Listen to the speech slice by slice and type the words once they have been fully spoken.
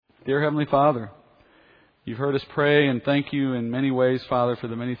Dear Heavenly Father, You've heard us pray, and thank You in many ways, Father, for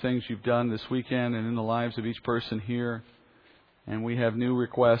the many things You've done this weekend and in the lives of each person here. And we have new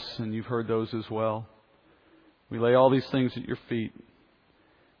requests, and You've heard those as well. We lay all these things at Your feet,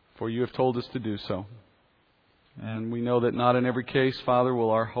 for You have told us to do so. And we know that not in every case, Father,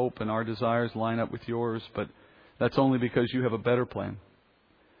 will our hope and our desires line up with Yours, but that's only because You have a better plan.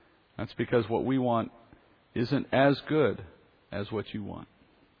 That's because what we want isn't as good as what You want.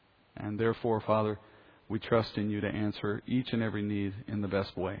 And therefore, Father, we trust in You to answer each and every need in the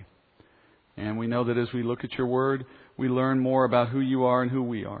best way. And we know that as we look at Your Word, we learn more about who You are and who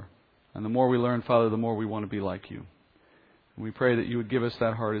we are. And the more we learn, Father, the more we want to be like You. And we pray that You would give us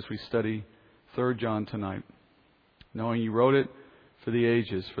that heart as we study 3 John tonight, knowing You wrote it for the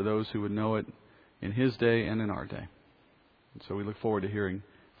ages, for those who would know it in His day and in our day. And so we look forward to hearing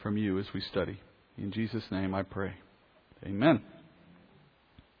from You as we study. In Jesus' name I pray. Amen.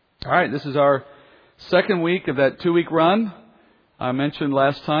 All right, this is our second week of that 2-week run I mentioned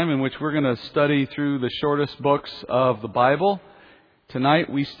last time, in which we're going to study through the shortest books of the Bible.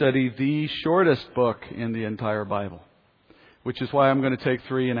 Tonight we study the shortest book in the entire Bible, which is why I'm going to take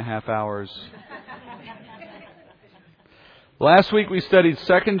 3.5 hours. Last week we studied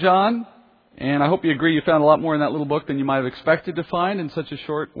 2 John, and I hope you agree you found a lot more in that little book than you might have expected to find in such a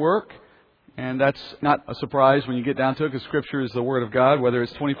short work. And that's not a surprise when you get down to it, because Scripture is the Word of God. Whether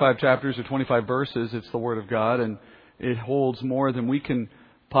it's 25 chapters or 25 verses, it's the Word of God, and it holds more than we can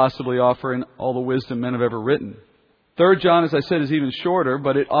possibly offer in all the wisdom men have ever written. 3 John, as I said, is even shorter,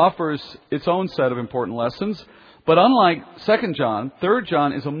 but it offers its own set of important lessons. But unlike 2 John, 3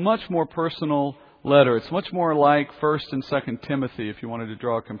 John is a much more personal letter. It's much more like 1 and 2 Timothy, if you wanted to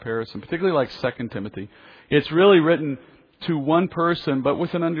draw a comparison, particularly like 2 Timothy. It's really written to one person, but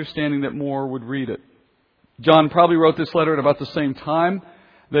with an understanding that more would read it. John probably wrote this letter at about the same time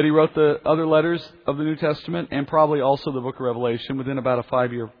that he wrote the other letters of the New Testament, and probably also the book of Revelation, within about a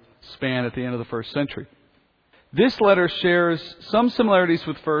 5-year span at the end of the first century. This letter shares some similarities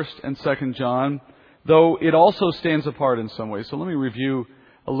with 1 and 2 John, though it also stands apart in some ways. So let me review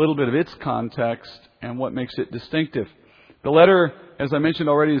a little bit of its context and what makes it distinctive. The letter, as I mentioned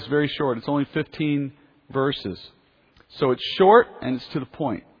already, is very short. It's only 15 verses. So it's short and it's to the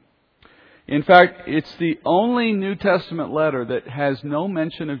point. In fact, it's the only New Testament letter that has no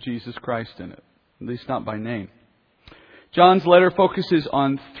mention of Jesus Christ in it, at least not by name. John's letter focuses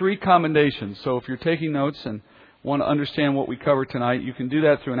on 3 commendations. So if you're taking notes and want to understand what we cover tonight, you can do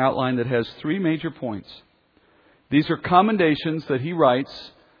that through an outline that has 3 major points. These are commendations that he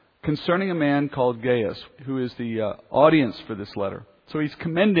writes concerning a man called Gaius, who is the audience for this letter. So he's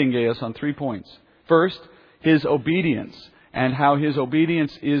commending Gaius on 3 points. First, his obedience, and how his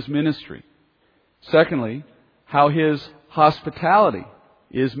obedience is ministry. Secondly, how his hospitality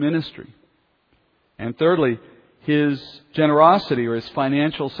is ministry. And thirdly, his generosity or his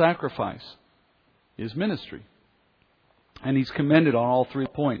financial sacrifice is ministry. And he's commended on all 3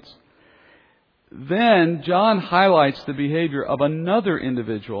 points. Then John highlights the behavior of another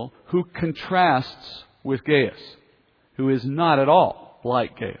individual who contrasts with Gaius, who is not at all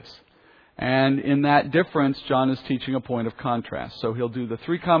like Gaius. And in that difference, John is teaching a point of contrast. So he'll do the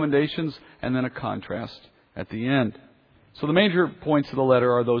 3 commendations and then a contrast at the end. So the major points of the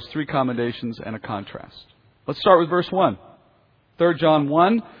letter are those 3 commendations and a contrast. Let's start with verse 1. 3 John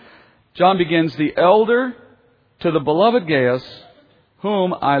 1. John begins, "The elder to the beloved Gaius,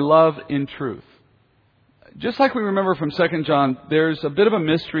 whom I love in truth." Just like we remember from 2 John, there's a bit of a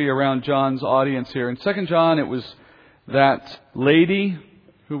mystery around John's audience here. In 2 John, it was that lady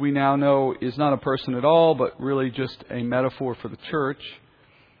who we now know is not a person at all, but really just a metaphor for the church.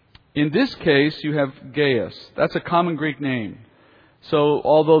 In this case, you have Gaius. That's a common Greek name. So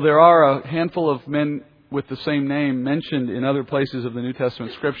although there are a handful of men with the same name mentioned in other places of the New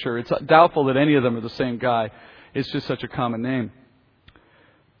Testament Scripture, it's doubtful that any of them are the same guy. It's just such a common name.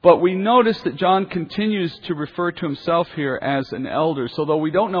 But we notice that John continues to refer to himself here as an elder. So though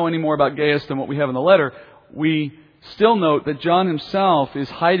we don't know any more about Gaius than what we have in the letter, we still note that John himself is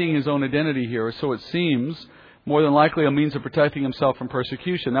hiding his own identity here, so it seems more than likely a means of protecting himself from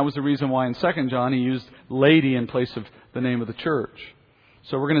persecution. That was the reason why in 2 John he used lady in place of the name of the church.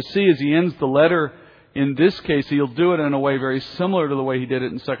 So we're going to see as he ends the letter, in this case, he'll do it in a way very similar to the way he did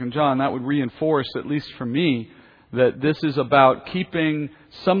it in 2 John. That would reinforce, at least for me, that this is about keeping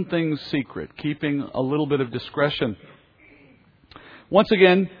some things secret, keeping a little bit of discretion. Once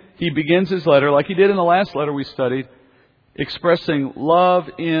again, he begins his letter, like he did in the last letter we studied, expressing love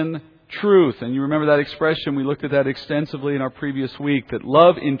in truth. And you remember that expression, we looked at that extensively in our previous week, that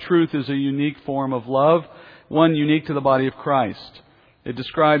love in truth is a unique form of love, one unique to the body of Christ. It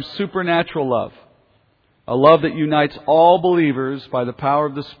describes supernatural love. A love that unites all believers by the power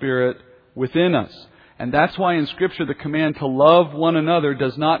of the Spirit within us. And that's why in Scripture the command to love one another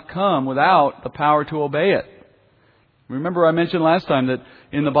does not come without the power to obey it. Remember I mentioned last time that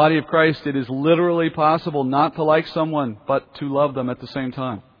in the body of Christ it is literally possible not to like someone but to love them at the same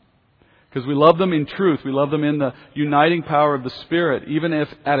time. Because we love them in truth. We love them in the uniting power of the Spirit. Even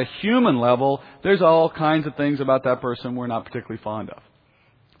if at a human level there's all kinds of things about that person we're not particularly fond of.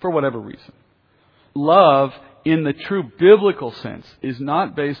 For whatever reason. Love in the true biblical sense is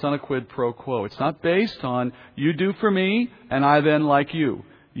not based on a quid pro quo. It's not based on you do for me and I then like you.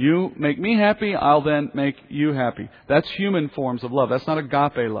 You make me happy, I'll then make you happy. That's human forms of love. That's not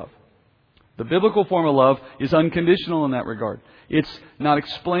agape love. The biblical form of love is unconditional in that regard. It's not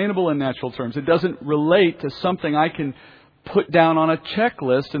explainable in natural terms. It doesn't relate to something I can put down on a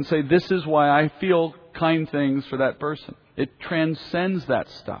checklist and say, this is why I feel kind things for that person. It transcends that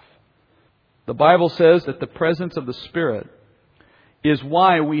stuff. The Bible says that the presence of the Spirit is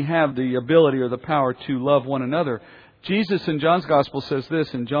why we have the ability or the power to love one another. Jesus in John's Gospel says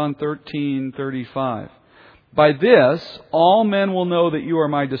this in John 13:35. By this, all men will know that you are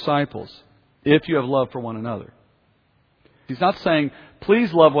my disciples, if you have love for one another. He's not saying,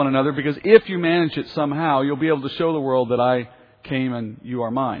 please love one another, because if you manage it somehow, you'll be able to show the world that I came and you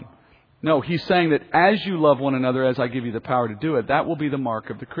are mine. No, he's saying that as you love one another, as I give you the power to do it, that will be the mark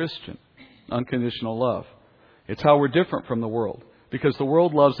of the Christian. Unconditional love. It's how we're different from the world. Because the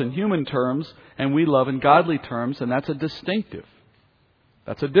world loves in human terms and we love in godly terms, and that's a distinctive.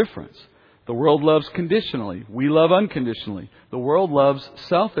 That's a difference. The world loves conditionally. We love unconditionally. The world loves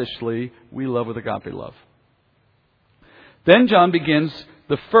selfishly. We love with agape love. Then John begins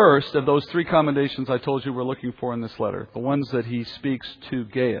the first of those three commendations I told you we're looking for in this letter. The ones that he speaks to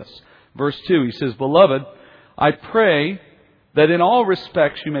Gaius. Verse 2, he says, Beloved, I pray that in all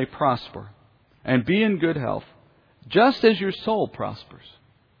respects you may prosper and be in good health, just as your soul prospers.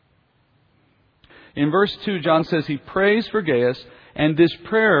 In verse 2, John says he prays for Gaius, and this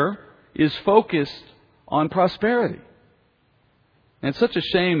prayer is focused on prosperity. And it's such a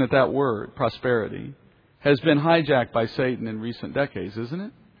shame that that word, prosperity, has been hijacked by Satan in recent decades, isn't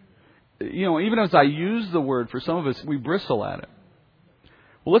it? You know, even as I use the word, for some of us, we bristle at it.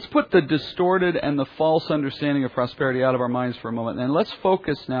 Well, let's put the distorted and the false understanding of prosperity out of our minds for a moment. And let's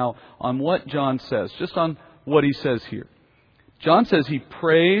focus now on what John says, just on what he says here. John says he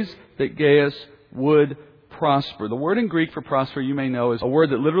prays that Gaius would prosper. The word in Greek for prosper, you may know, is a word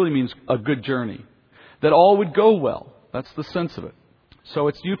that literally means a good journey. That all would go well. That's the sense of it. So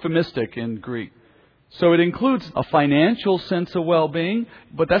it's euphemistic in Greek. So it includes a financial sense of well-being,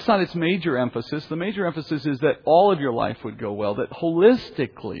 but that's not its major emphasis. The major emphasis is that all of your life would go well, that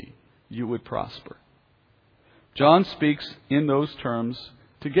holistically you would prosper. John speaks in those terms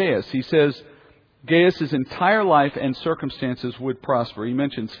to Gaius. He says Gaius' entire life and circumstances would prosper. He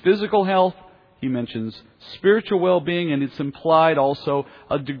mentions physical health, he mentions spiritual well-being, and it's implied also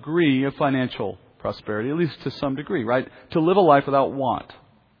a degree of financial prosperity, at least to some degree, right? To live a life without want.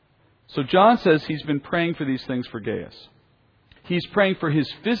 So John says he's been praying for these things for Gaius. He's praying for his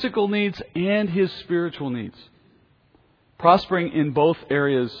physical needs and his spiritual needs. Prospering in both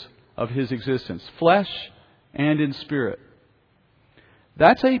areas of his existence, flesh and in spirit.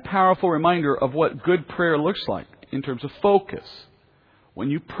 That's a powerful reminder of what good prayer looks like in terms of focus. When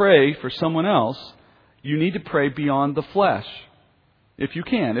you pray for someone else, you need to pray beyond the flesh. If you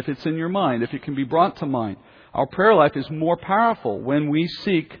can, if it's in your mind, if it can be brought to mind. Our prayer life is more powerful when we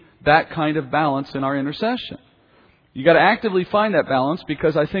seek that kind of balance in our intercession. You got to actively find that balance,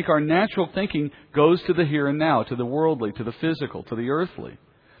 because I think our natural thinking goes to the here and now, to the worldly, to the physical, to the earthly.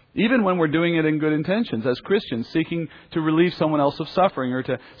 Even when we're doing it in good intentions as Christians, seeking to relieve someone else of suffering, or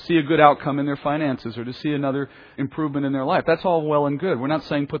to see a good outcome in their finances, or to see another improvement in their life. That's all well and good. We're not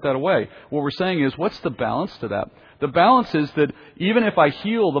saying put that away. What we're saying is, what's the balance to that? The balance is that even if I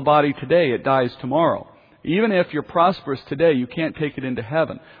heal the body today, it dies tomorrow. Even if you're prosperous today, you can't take it into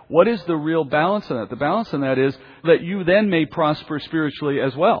heaven. What is the real balance in that? The balance in that is that you then may prosper spiritually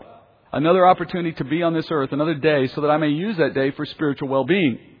as well. Another opportunity to be on this earth, another day, so that I may use that day for spiritual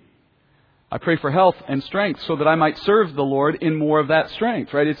well-being. I pray for health and strength so that I might serve the Lord in more of that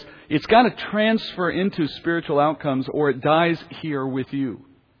strength, right? It's got to transfer into spiritual outcomes, or it dies here with you.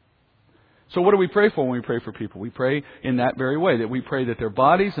 So what do we pray for when we pray for people? We pray in that very way, that we pray that their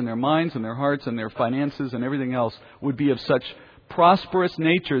bodies and their minds and their hearts and their finances and everything else would be of such prosperous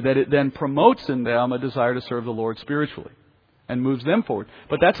nature that it then promotes in them a desire to serve the Lord spiritually and moves them forward.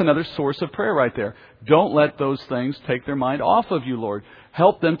 But that's another source of prayer right there. Don't let those things take their mind off of you, Lord.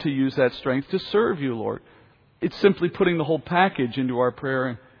 Help them to use that strength to serve you, Lord. It's simply putting the whole package into our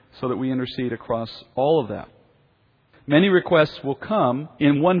prayer so that we intercede across all of that. Many requests will come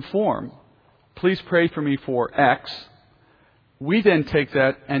in one form. Please pray for me for X. We then take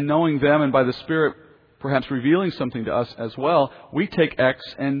that, and knowing them and by the Spirit perhaps revealing something to us as well, we take X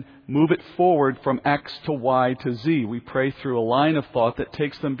and move it forward from X to Y to Z. We pray through a line of thought that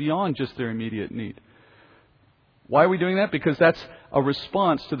takes them beyond just their immediate need. Why are we doing that? Because that's a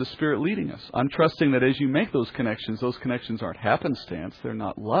response to the Spirit leading us. I'm trusting that as you make those connections aren't happenstance. They're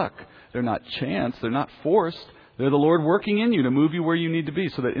not luck. They're not chance. They're not forced. They're the Lord working in you to move you where you need to be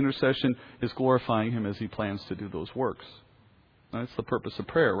so that intercession is glorifying Him as He plans to do those works. That's the purpose of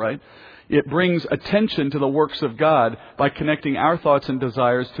prayer, right? It brings attention to the works of God by connecting our thoughts and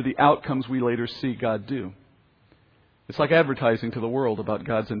desires to the outcomes we later see God do. It's like advertising to the world about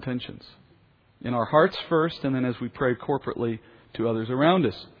God's intentions. In our hearts first, and then as we pray corporately to others around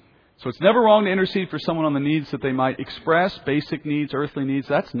us. So it's never wrong to intercede for someone on the needs that they might express, basic needs, earthly needs.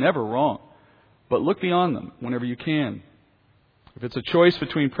 That's never wrong. But look beyond them whenever you can. If it's a choice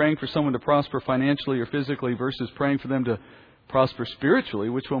between praying for someone to prosper financially or physically versus praying for them to prosper spiritually,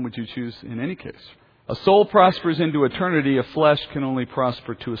 which one would you choose in any case? A soul prospers into eternity. A flesh can only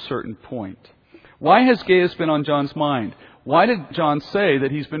prosper to a certain point. Why has Gaius been on John's mind? Why did John say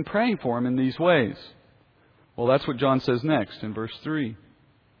that he's been praying for him in these ways? Well, that's what John says next in verse 3.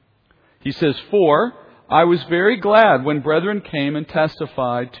 He says, "For I was very glad when brethren came and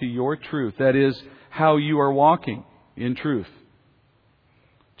testified to your truth." That is, how you are walking in truth.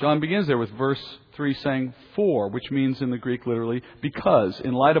 John begins there with verse 3 saying, "for," which means in the Greek literally, because.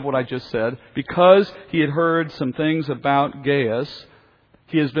 In light of what I just said, because he had heard some things about Gaius,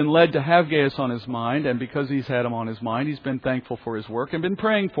 he has been led to have Gaius on his mind, and because he's had him on his mind, he's been thankful for his work and been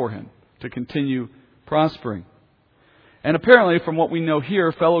praying for him to continue prospering. And apparently, from what we know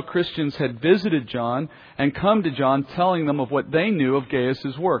here, fellow Christians had visited John and come to John telling them of what they knew of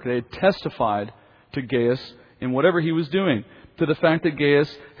Gaius' work. They had testified to Gaius in whatever he was doing, to the fact that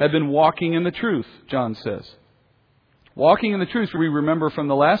Gaius had been walking in the truth, John says. Walking in the truth, we remember from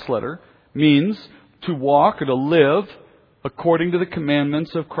the last letter, means to walk or to live according to the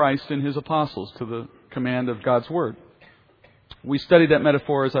commandments of Christ and His apostles, to the command of God's Word. We studied that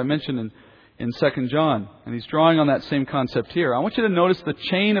metaphor, as I mentioned, in 2 John, and he's drawing on that same concept here. I want you to notice the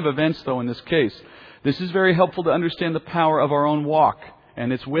chain of events, though, in this case. This is very helpful to understand the power of our own walk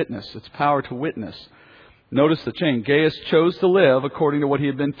and its witness, its power to witness. Notice the chain. Gaius chose to live according to what he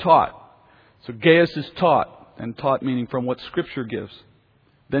had been taught. So Gaius is taught, and taught meaning from what Scripture gives.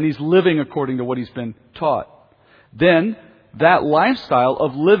 Then he's living according to what he's been taught. Then that lifestyle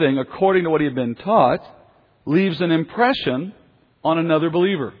of living according to what he had been taught leaves an impression on another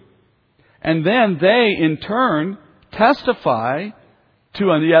believer. And then they, in turn, testify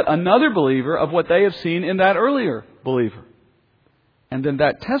to yet another believer of what they have seen in that earlier believer. And then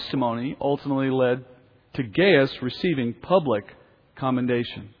that testimony ultimately led to Gaius receiving public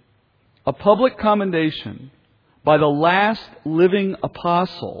commendation. A public commendation by the last living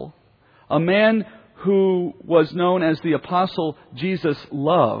apostle, a man who was known as the apostle Jesus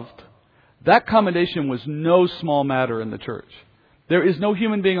loved. That commendation was no small matter in the church. There is no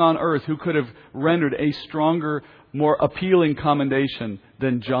human being on earth who could have rendered a stronger, more appealing commendation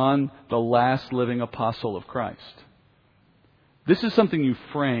than John, the last living apostle of Christ. This is something you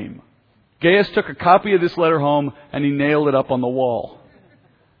frame. Gaius took a copy of this letter home and he nailed it up on the wall.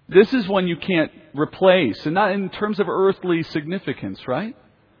 This is one you can't replace, and not in terms of earthly significance, right?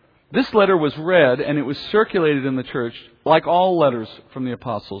 This letter was read and it was circulated in the church like all letters from the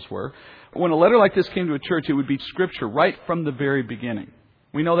apostles were. When a letter like this came to a church, it would be Scripture right from the very beginning.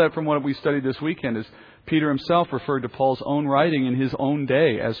 We know that from what we studied this weekend, as Peter himself referred to Paul's own writing in his own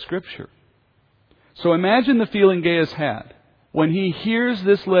day as Scripture. So imagine the feeling Gaius had when he hears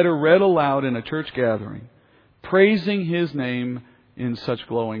this letter read aloud in a church gathering, praising his name in such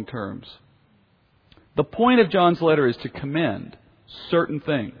glowing terms. The point of John's letter is to commend certain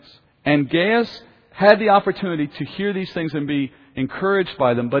things. And Gaius had the opportunity to hear these things and be encouraged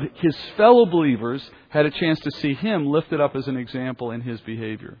by them, but his fellow believers had a chance to see him lifted up as an example in his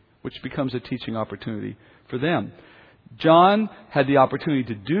behavior, which becomes a teaching opportunity for them. John had the opportunity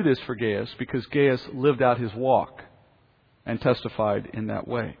to do this for Gaius because Gaius lived out his walk and testified in that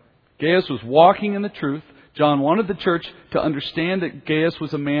way. Gaius was walking in the truth. John wanted the church to understand that Gaius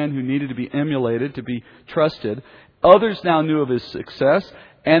was a man who needed to be emulated, to be trusted. Others now knew of his success,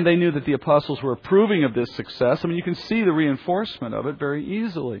 and they knew that the apostles were approving of this success. I mean, you can see the reinforcement of it very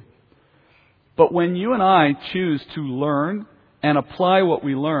easily. But when you and I choose to learn and apply what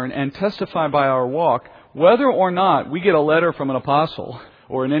we learn and testify by our walk, whether or not we get a letter from an apostle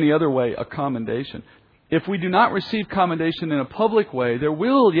or in any other way a commendation, if we do not receive commendation in a public way, there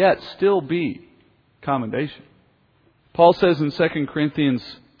will yet still be commendation. Paul says in 2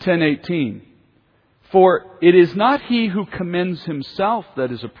 Corinthians 10:18, "For it is not he who commends himself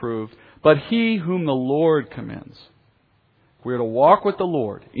that is approved, but he whom the Lord commends." We are to walk with the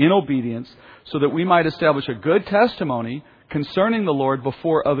Lord in obedience so that we might establish a good testimony concerning the Lord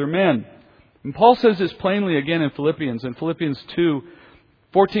before other men. And Paul says this plainly again in Philippians. In Philippians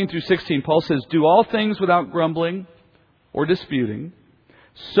 2:14 through 16, Paul says, "Do all things without grumbling or disputing,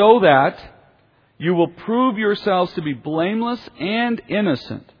 so that you will prove yourselves to be blameless and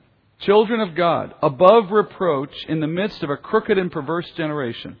innocent, children of God, above reproach in the midst of a crooked and perverse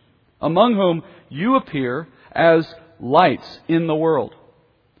generation, among whom you appear as lights in the world,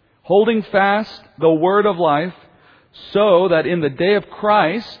 holding fast the word of life, so that in the day of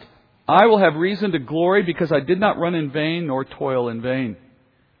Christ I will have reason to glory, because I did not run in vain nor toil in vain."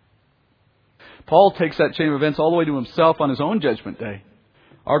 Paul takes that chain of events all the way to himself on his own judgment day.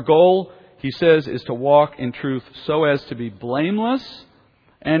 Our goal, he says, is to walk in truth so as to be blameless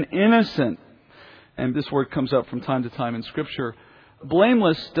and innocent. And this word comes up from time to time in Scripture.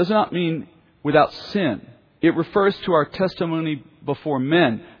 Blameless does not mean without sin. It refers to our testimony before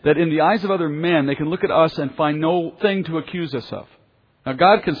men, that in the eyes of other men, they can look at us and find no thing to accuse us of. Now,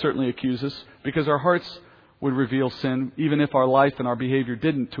 God can certainly accuse us because our hearts would reveal sin, even if our life and our behavior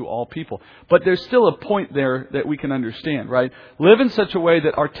didn't to all people. But there's still a point there that we can understand, right? Live in such a way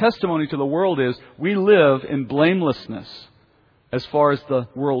that our testimony to the world is we live in blamelessness as far as the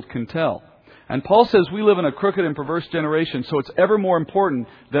world can tell. And Paul says we live in a crooked and perverse generation, so it's ever more important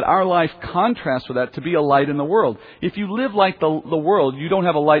that our life contrasts with that to be a light in the world. If you live like the world, you don't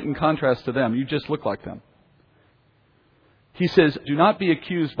have a light in contrast to them. You just look like them. He says, do not be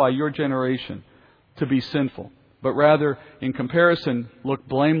accused by your generation to be sinful, but rather, in comparison, look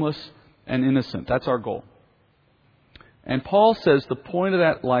blameless and innocent. That's our goal. And Paul says the point of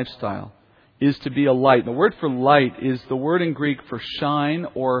that lifestyle is to be a light. The word for light is the word in Greek for shine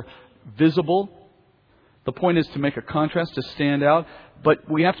or visible. The point is to make a contrast, to stand out. But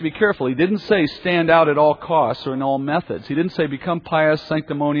we have to be careful. He didn't say stand out at all costs or in all methods. He didn't say become pious,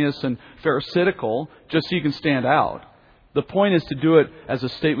 sanctimonious, and pharisaical just so you can stand out. The point is to do it as a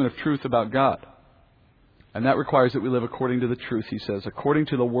statement of truth about God. And that requires that we live according to the truth, he says, according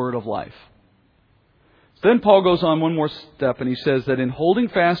to the word of life. Then Paul goes on one more step and he says that in holding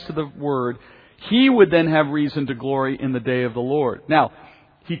fast to the word, he would then have reason to glory in the day of the Lord. Now,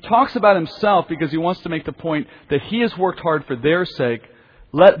 he talks about himself because he wants to make the point that he has worked hard for their sake.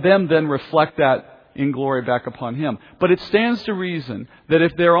 Let them then reflect that in glory back upon him. But it stands to reason that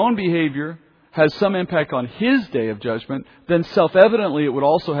if their own behavior has some impact on his day of judgment, then self-evidently it would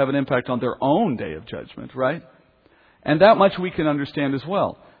also have an impact on their own day of judgment, right? And that much we can understand as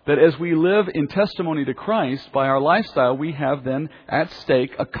well. That as we live in testimony to Christ by our lifestyle, we have then at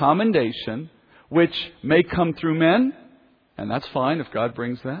stake a commendation which may come through men, and that's fine if God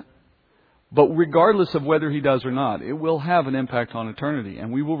brings that. But regardless of whether he does or not, it will have an impact on eternity,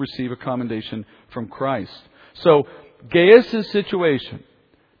 and we will receive a commendation from Christ. So Gaius' situation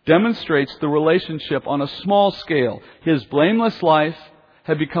demonstrates the relationship on a small scale. His blameless life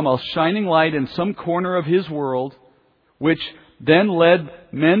had become a shining light in some corner of his world, which then led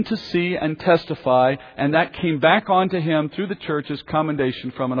men to see and testify, and that came back onto him through the church as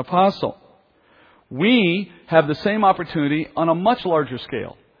commendation from an apostle. We have the same opportunity on a much larger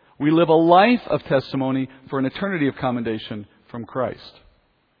scale. We live a life of testimony for an eternity of commendation from Christ.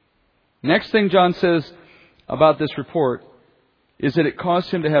 Next thing John says about this report is that it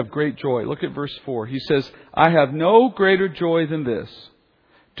caused him to have great joy. Look at verse 4. He says, I have no greater joy than this,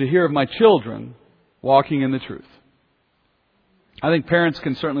 to hear of my children walking in the truth. I think parents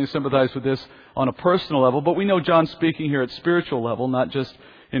can certainly sympathize with this on a personal level, but we know John's speaking here at spiritual level, not just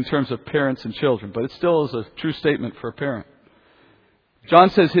in terms of parents and children. But it still is a true statement for a parent.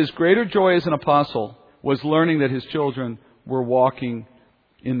 John says his greater joy as an apostle was learning that his children were walking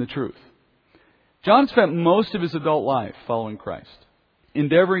in the truth. John spent most of his adult life following Christ,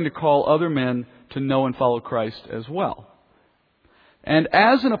 endeavoring to call other men to know and follow Christ as well. And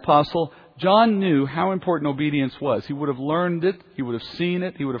as an apostle, John knew how important obedience was. He would have learned it. He would have seen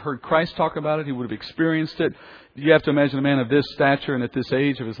it. He would have heard Christ talk about it. He would have experienced it. You have to imagine a man of this stature and at this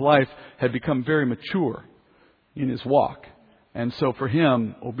age of his life had become very mature in his walk. And so for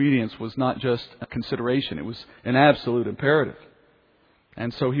him, obedience was not just a consideration. It was an absolute imperative.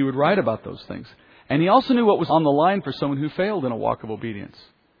 And so he would write about those things. And he also knew what was on the line for someone who failed in a walk of obedience.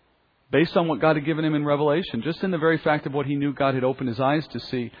 Based on what God had given him in Revelation, just in the very fact of what he knew God had opened his eyes to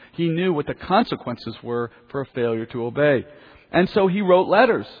see, he knew what the consequences were for a failure to obey. And so he wrote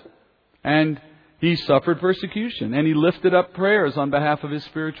letters. And He suffered persecution, and he lifted up prayers on behalf of his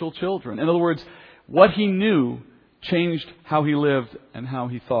spiritual children. In other words, what he knew changed how he lived and how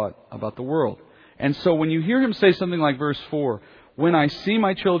he thought about the world. And so when you hear him say something like verse 4, when I see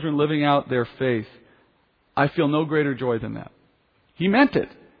my children living out their faith, I feel no greater joy than that. He meant it.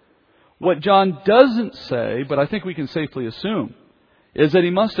 What John doesn't say, but I think we can safely assume, is that he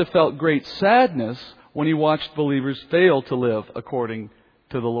must have felt great sadness when he watched believers fail to live according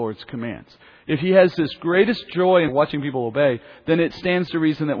to the Lord's commands. If he has this greatest joy in watching people obey, then it stands to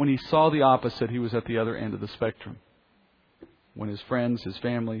reason that when he saw the opposite, he was at the other end of the spectrum. When his friends, his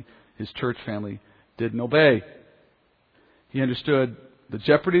family, his church family didn't obey. He understood the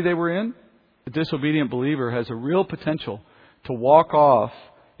jeopardy they were in. The disobedient believer has a real potential to walk off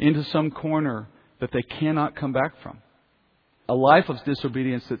into some corner that they cannot come back from. A life of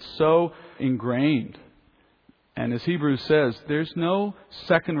disobedience that's so ingrained. And as Hebrews says, there's no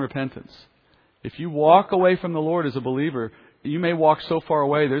second repentance. If you walk away from the Lord as a believer, you may walk so far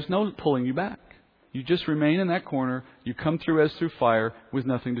away, there's no pulling you back. You just remain in that corner. You come through as through fire with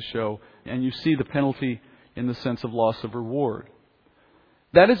nothing to show. And you see the penalty in the sense of loss of reward.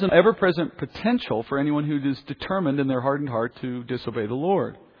 That is an ever-present potential for anyone who is determined in their hardened heart to disobey the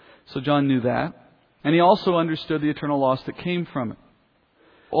Lord. So John knew that. And he also understood the eternal loss that came from it.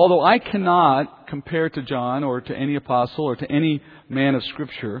 Although I cannot compare to John or to any apostle or to any man of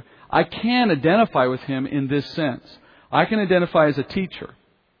Scripture, I can identify with him in this sense. I can identify as a teacher.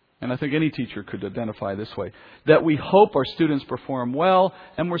 And I think any teacher could identify this way. That we hope our students perform well,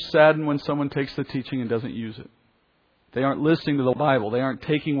 and we're saddened when someone takes the teaching and doesn't use it. They aren't listening to the Bible. They aren't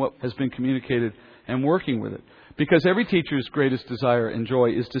taking what has been communicated and working with it. Because every teacher's greatest desire and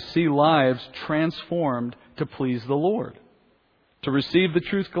joy is to see lives transformed to please the Lord. To receive the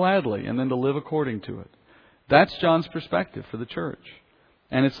truth gladly and then to live according to it. That's John's perspective for the church.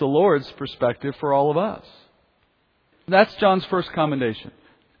 And it's the Lord's perspective for all of us. That's John's first commendation.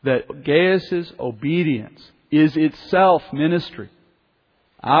 That Gaius' obedience is itself ministry.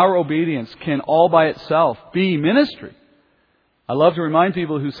 Our obedience can all by itself be ministry. I love to remind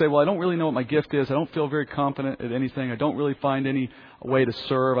people who say, well, I don't really know what my gift is. I don't feel very confident at anything. I don't really find any way to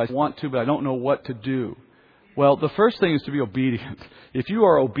serve. I want to, but I don't know what to do. Well, the first thing is to be obedient. If you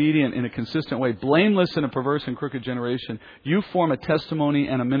are obedient in a consistent way, blameless in a perverse and crooked generation, you form a testimony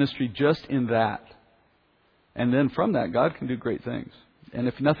and a ministry just in that. And then from that, God can do great things. And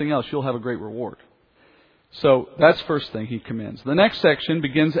if nothing else, you'll have a great reward. So that's first thing he commends. The next section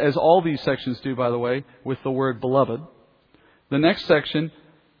begins, as all these sections do, by the way, with the word beloved. The next section,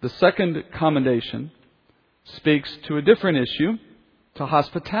 the second commendation, speaks to a different issue, to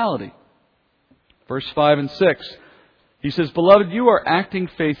hospitality. Verse 5 and 6, he says, Beloved, you are acting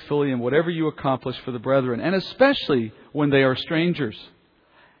faithfully in whatever you accomplish for the brethren, and especially when they are strangers.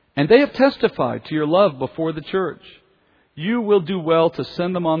 And they have testified to your love before the church. You will do well to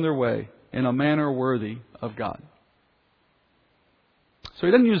send them on their way in a manner worthy of God. So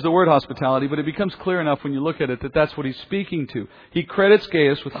he doesn't use the word hospitality, but it becomes clear enough when you look at it that that's what he's speaking to. He credits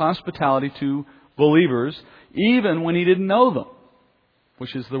Gaius with hospitality to believers, even when he didn't know them,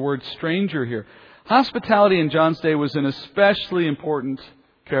 which is the word stranger here. Hospitality in John's day was an especially important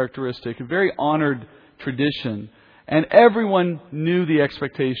characteristic, a very honored tradition. And everyone knew the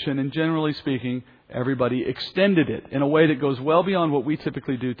expectation, and generally speaking, everybody extended it in a way that goes well beyond what we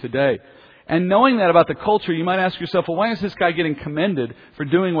typically do today. And knowing that about the culture, you might ask yourself, well, why is this guy getting commended for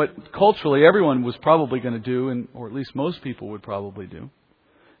doing what culturally everyone was probably going to do, or at least most people would probably do?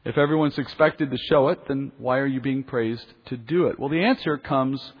 If everyone's expected to show it, then why are you being praised to do it? Well, the answer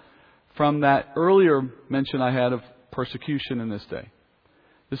comes from that earlier mention I had of persecution in this day.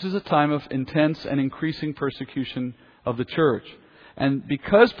 This is a time of intense and increasing persecution of the church. And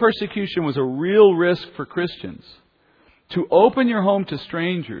because persecution was a real risk for Christians, to open your home to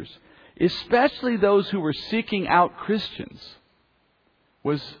strangers, especially those who were seeking out Christians,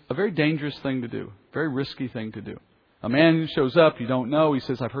 was a very dangerous thing to do, very risky thing to do. A man who shows up, you don't know, he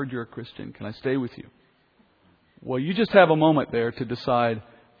says, I've heard you're a Christian. Can I stay with you? Well, you just have a moment there to decide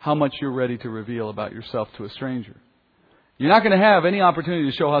how much you're ready to reveal about yourself to a stranger. You're not going to have any opportunity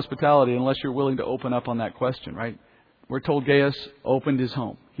to show hospitality unless you're willing to open up on that question, right? We're told Gaius opened his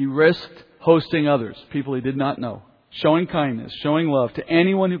home. He risked hosting others, people he did not know, showing kindness, showing love to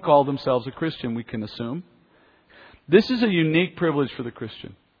anyone who called themselves a Christian, we can assume. This is a unique privilege for the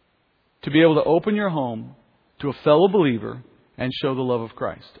Christian, to be able to open your home to a fellow believer and show the love of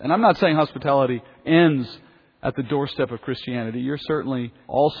Christ. And I'm not saying hospitality ends at the doorstep of Christianity. You're certainly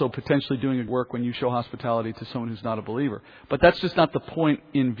also potentially doing work when you show hospitality to someone who's not a believer. But that's just not the point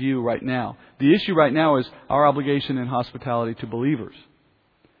in view right now. The issue right now is our obligation in hospitality to believers.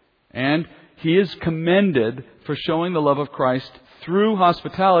 And He is commended for showing the love of Christ through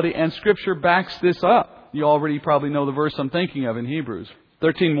hospitality, and Scripture backs this up. You already probably know the verse I'm thinking of in Hebrews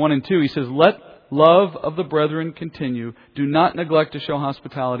 13:1 and 2. He says, "Let love of the brethren continue. Do not neglect to show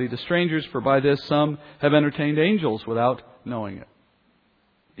hospitality to strangers, for by this some have entertained angels without knowing it."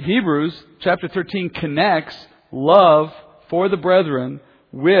 Hebrews chapter 13 connects love for the brethren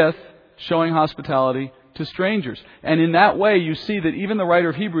with showing hospitality to strangers. And in that way, you see that even the writer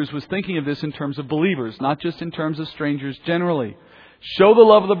of Hebrews was thinking of this in terms of believers, not just in terms of strangers generally. Show the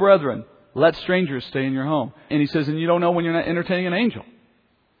love of the brethren. Let strangers stay in your home. And he says, and you don't know when you're not entertaining an angel.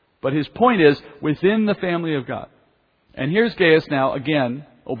 But his point is, within the family of God. And here's Gaius now, again,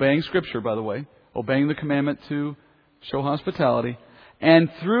 obeying Scripture, by the way, obeying the commandment to show hospitality.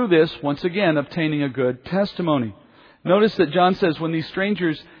 And through this, once again, obtaining a good testimony. Notice that John says when these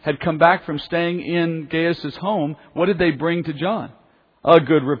strangers had come back from staying in Gaius' home, what did they bring to John? A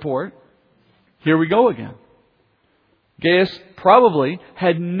good report. Here we go again. Gaius probably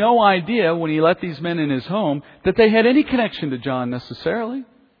had no idea when he let these men in his home that they had any connection to John necessarily.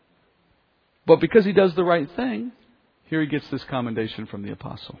 But because he does the right thing, here he gets this commendation from the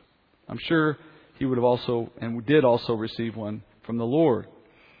apostle. I'm sure he would have also, and did also, receive one from the Lord.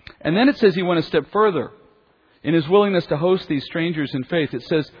 And then it says he went a step further. In his willingness to host these strangers in faith, it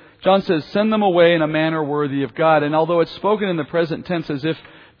says, John says, send them away in a manner worthy of God. And although it's spoken in the present tense as if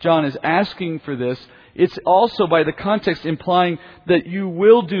John is asking for this, it's also by the context implying that you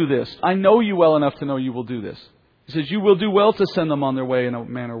will do this. I know you well enough to know you will do this. He says, you will do well to send them on their way in a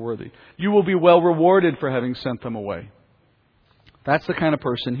manner worthy. You will be well rewarded for having sent them away. That's the kind of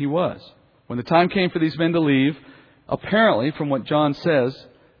person he was. When the time came for these men to leave, apparently, from what John says,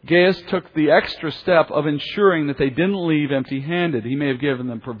 Gaius took the extra step of ensuring that they didn't leave empty-handed. He may have given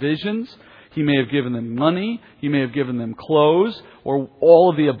them provisions. He may have given them money. He may have given them clothes or all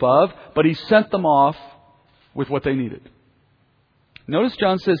of the above. But he sent them off with what they needed. Notice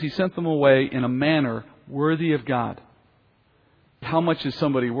John says he sent them away in a manner worthy of God. How much is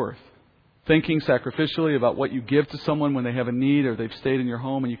somebody worth? Thinking sacrificially about what you give to someone when they have a need or they've stayed in your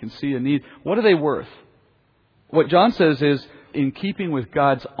home and you can see a need. What are they worth? What John says is, in keeping with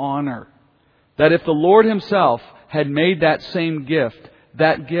God's honor, that if the Lord Himself had made that same gift,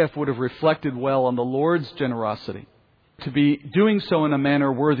 that gift would have reflected well on the Lord's generosity. To be doing so in a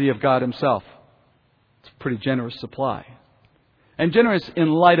manner worthy of God Himself. It's a pretty generous supply. And generous in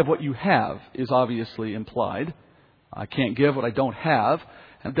light of what you have is obviously implied. I can't give what I don't have.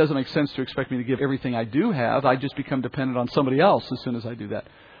 And it doesn't make sense to expect me to give everything I do have. I just become dependent on somebody else as soon as I do that.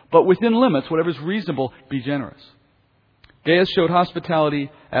 But within limits, whatever's reasonable, be generous. Gaius showed hospitality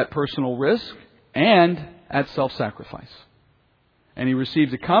at personal risk and at self-sacrifice. And he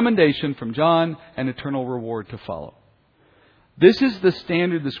received a commendation from John and eternal reward to follow. This is the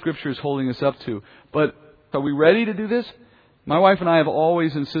standard the Scripture is holding us up to. But are we ready to do this? My wife and I have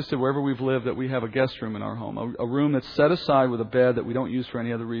always insisted wherever we've lived that we have a guest room in our home. A room that's set aside with a bed that we don't use for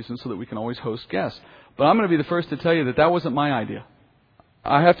any other reason so that we can always host guests. But I'm going to be the first to tell you that that wasn't my idea.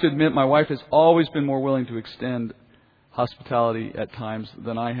 I have to admit my wife has always been more willing to extend hospitality at times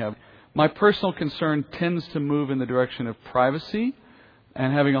than I have. My personal concern tends to move in the direction of privacy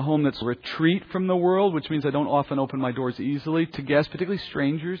and having a home that's a retreat from the world, which means I don't often open my doors easily to guests, particularly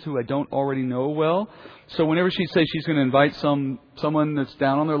strangers who I don't already know well. So whenever she says she's going to invite someone that's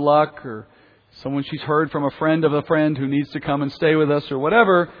down on their luck or someone she's heard from a friend of a friend who needs to come and stay with us or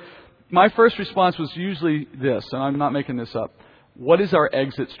whatever, my first response was usually this, and I'm not making this up. What is our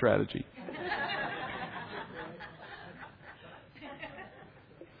exit strategy?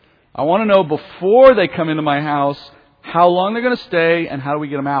 I want to know before they come into my house how long they're going to stay and how do we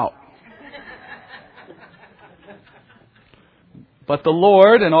get them out. But the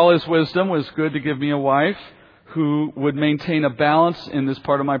Lord, in all His wisdom, was good to give me a wife who would maintain a balance in this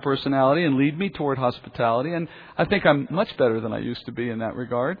part of my personality and lead me toward hospitality. And I think I'm much better than I used to be in that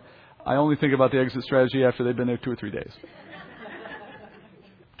regard. I only think about the exit strategy after they've been there 2 or 3 days.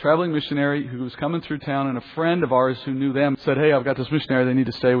 Traveling missionary who was coming through town, and a friend of ours who knew them said, hey, I've got this missionary, they need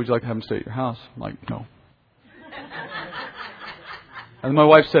to stay. Would you like to have them stay at your house? I'm like, no. And my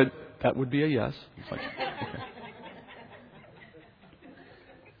wife said, that would be a yes. It's like, okay.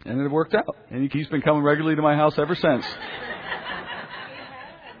 And it worked out. And he's been coming regularly to my house ever since.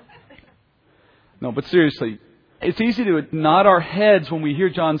 No, but seriously, it's easy to nod our heads when we hear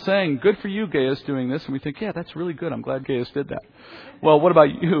John saying, good for you, Gaius, doing this. And we think, yeah, that's really good. I'm glad Gaius did that. Well, what about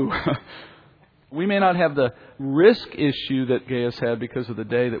you? We may not have the risk issue that Gaius had because of the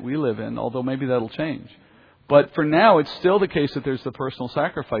day that we live in, although maybe that'll change. But for now, it's still the case that there's the personal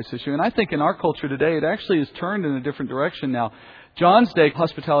sacrifice issue. And I think in our culture today, it actually is turned in a different direction now. John's day,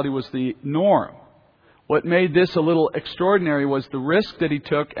 hospitality was the norm. What made this a little extraordinary was the risk that he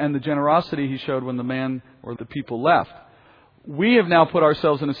took and the generosity he showed when the man or the people left. We have now put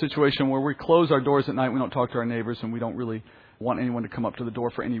ourselves in a situation where we close our doors at night, we don't talk to our neighbors, and we don't really want anyone to come up to the door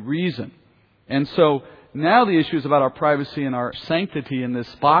for any reason. And so now the issue is about our privacy and our sanctity in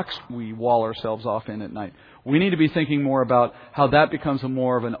this box we wall ourselves off in at night. We need to be thinking more about how that becomes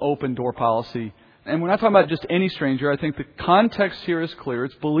more of an open door policy. And we're not talking about just any stranger. I think the context here is clear.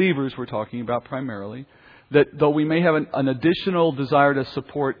 It's believers we're talking about primarily. That though we may have an additional desire to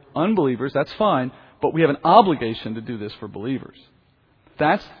support unbelievers, that's fine, but we have an obligation to do this for believers.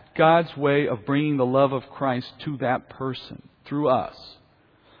 That's God's way of bringing the love of Christ to that person through us.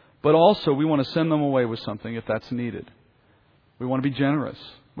 But also, we want to send them away with something if that's needed. We want to be generous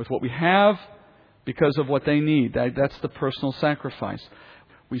with what we have because of what they need. That's the personal sacrifice.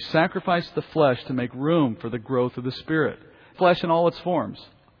 We sacrifice the flesh to make room for the growth of the Spirit. Flesh in all its forms,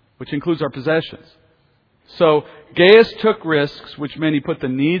 which includes our possessions. So Gaius took risks, which meant he put the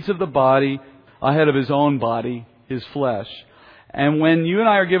needs of the body ahead of his own body, his flesh. And when you and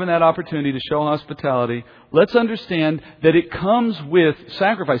I are given that opportunity to show hospitality, let's understand that it comes with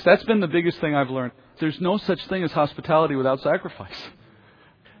sacrifice. That's been the biggest thing I've learned. There's no such thing as hospitality without sacrifice.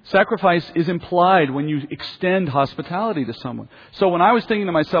 Sacrifice is implied when you extend hospitality to someone. So when I was thinking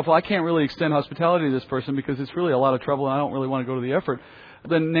to myself, well, I can't really extend hospitality to this person because it's really a lot of trouble and I don't really want to go to the effort,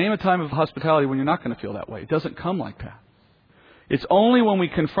 then name a time of hospitality when you're not going to feel that way. It doesn't come like that. It's only when we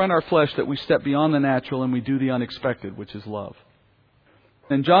confront our flesh that we step beyond the natural and we do the unexpected, which is love.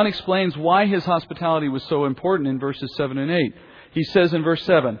 And John explains why his hospitality was so important in verses 7 and 8. He says in verse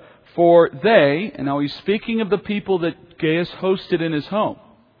 7, "For they," and now he's speaking of the people that Gaius hosted in his home,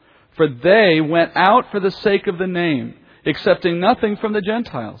 "for they went out for the sake of the name, accepting nothing from the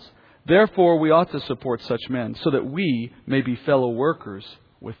Gentiles. Therefore we ought to support such men, so that we may be fellow workers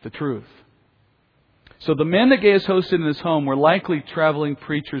with the truth." So the men that Gaius hosted in his home were likely traveling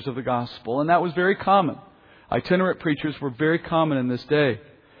preachers of the gospel, and that was very common. Itinerant preachers were very common in this day.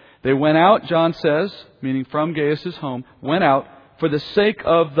 They went out, John says, meaning from Gaius' home, went out for the sake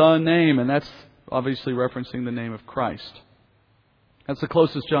of the name, and that's obviously referencing the name of Christ. That's the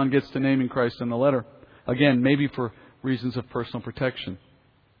closest John gets to naming Christ in the letter. Again, maybe for reasons of personal protection.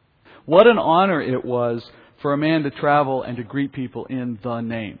 What an honor it was for a man to travel and to greet people in the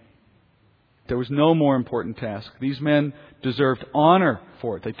name. There was no more important task. These men deserved honor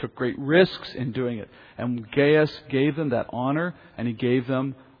for it. They took great risks in doing it. And Gaius gave them that honor, and he gave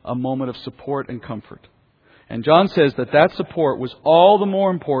them a moment of support and comfort. And John says that that support was all the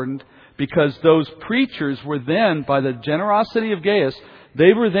more important because those preachers were then, by the generosity of Gaius,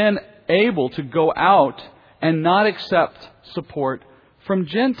 they were then able to go out and not accept support from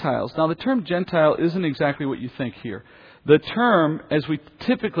Gentiles. Now, the term Gentile isn't exactly what you think here. The term, as we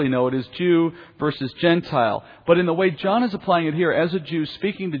typically know it, is Jew versus Gentile. But in the way John is applying it here, as a Jew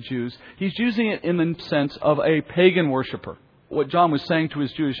speaking to Jews, he's using it in the sense of a pagan worshiper. What John was saying to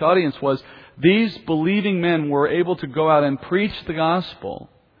his Jewish audience was, these believing men were able to go out and preach the gospel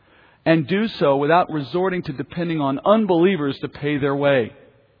and do so without resorting to depending on unbelievers to pay their way.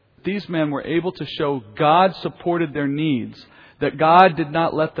 These men were able to show God supported their needs, that God did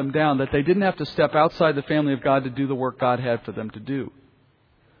not let them down, that they didn't have to step outside the family of God to do the work God had for them to do.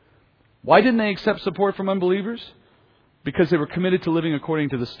 Why didn't they accept support from unbelievers? Because they were committed to living according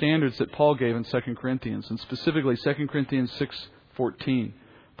to the standards that Paul gave in 2 Corinthians, and specifically 2 Corinthians 6:14.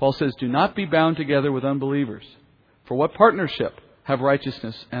 Paul says, "Do not be bound together with unbelievers. For what partnership have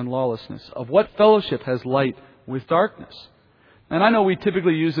righteousness and lawlessness? Of what fellowship has light with darkness?" And I know we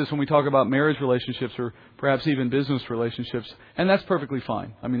typically use this when we talk about marriage relationships or perhaps even business relationships, and that's perfectly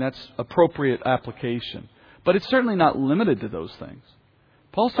fine. I mean, that's appropriate application. But it's certainly not limited to those things.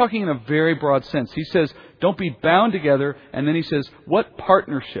 Paul's talking in a very broad sense. He says, don't be bound together, and then he says, what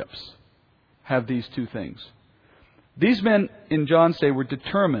partnerships have these two things? These men in John's day were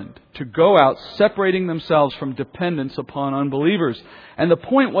determined to go out, separating themselves from dependence upon unbelievers. And the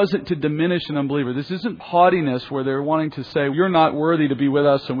point wasn't to diminish an unbeliever. This isn't haughtiness where they're wanting to say, you're not worthy to be with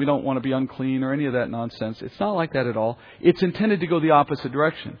us and we don't want to be unclean or any of that nonsense. It's not like that at all. It's intended to go the opposite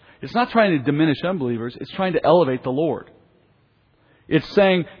direction. It's not trying to diminish unbelievers. It's trying to elevate the Lord. It's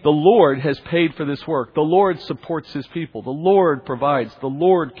saying the Lord has paid for this work. The Lord supports His people. The Lord provides. The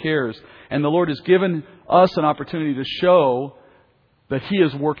Lord cares. And the Lord has given us an opportunity to show that He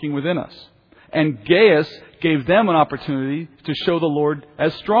is working within us. And Gaius gave them an opportunity to show the Lord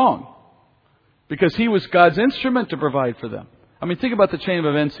as strong, because he was God's instrument to provide for them. I mean, think about the chain of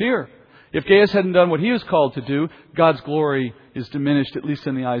events here. If Gaius hadn't done what he was called to do, God's glory is diminished, at least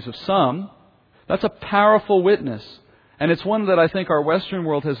in the eyes of some. That's a powerful witness. And it's one that I think our Western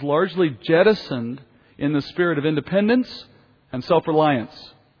world has largely jettisoned in the spirit of independence and self-reliance.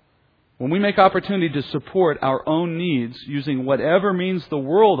 When we make opportunity to support our own needs using whatever means the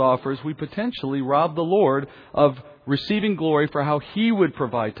world offers, we potentially rob the Lord of receiving glory for how He would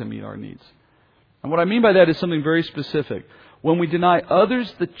provide to meet our needs. And what I mean by that is something very specific. When we deny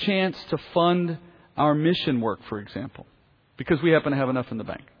others the chance to fund our mission work, for example, because we happen to have enough in the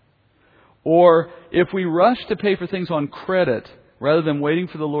bank. Or if we rush to pay for things on credit rather than waiting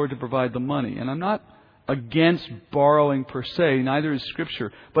for the Lord to provide the money. And I'm not against borrowing per se, neither is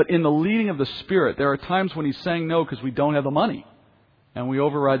Scripture. But in the leading of the Spirit, there are times when He's saying no because we don't have the money. And we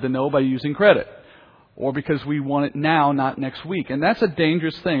override the no by using credit. Or because we want it now, not next week. And that's a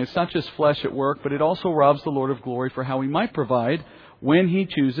dangerous thing. It's not just flesh at work, but it also robs the Lord of glory for how He might provide when He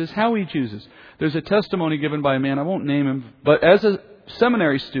chooses, how He chooses. There's a testimony given by a man, I won't name him, but as a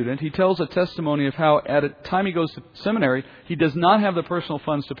seminary student, he tells a testimony of how at a time he goes to seminary, he does not have the personal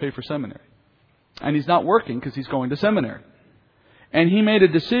funds to pay for seminary. And he's not working because he's going to seminary. And he made a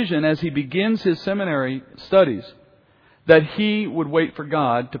decision as he begins his seminary studies that he would wait for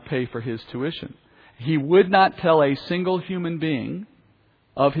God to pay for his tuition. He would not tell a single human being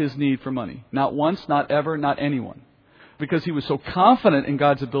of his need for money. Not once, not ever, not anyone. Because he was so confident in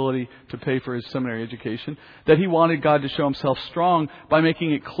God's ability to pay for his seminary education that he wanted God to show Himself strong by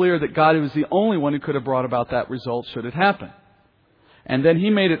making it clear that God was the only one who could have brought about that result should it happen. And then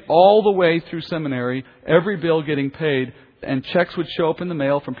he made it all the way through seminary, every bill getting paid, and checks would show up in the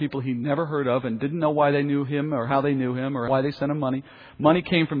mail from people he'd never heard of and didn't know why they knew him or how they knew him or why they sent him money. Money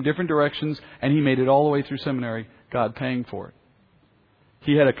came from different directions, and he made it all the way through seminary, God paying for it.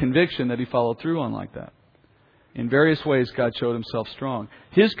 He had a conviction that he followed through on like that. In various ways, God showed Himself strong.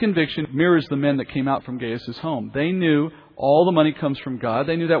 His conviction mirrors the men that came out from Gaius' home. They knew all the money comes from God.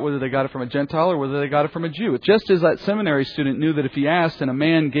 They knew that whether they got it from a Gentile or whether they got it from a Jew. Just as that seminary student knew that if he asked and a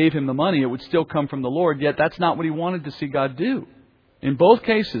man gave him the money, it would still come from the Lord, yet that's not what he wanted to see God do. In both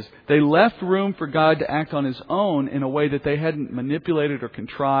cases, they left room for God to act on His own in a way that they hadn't manipulated or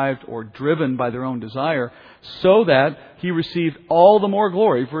contrived or driven by their own desire, so that He received all the more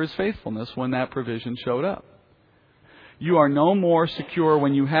glory for His faithfulness when that provision showed up. You are no more secure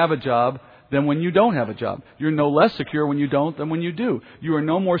when you have a job than when you don't have a job. You're no less secure when you don't than when you do. You are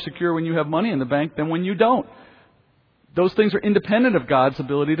no more secure when you have money in the bank than when you don't. Those things are independent of God's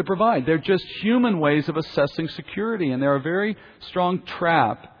ability to provide. They're just human ways of assessing security, and they're a very strong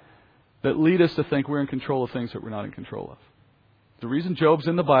trap that lead us to think we're in control of things that we're not in control of. The reason Job's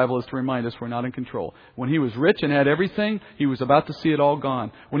in the Bible is to remind us we're not in control. When he was rich and had everything, he was about to see it all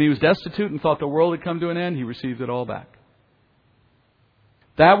gone. When he was destitute and thought the world had come to an end, he received it all back.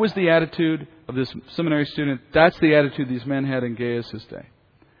 That was the attitude of this seminary student. That's the attitude these men had in Gaius' day.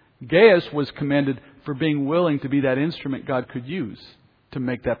 Gaius was commended for being willing to be that instrument God could use to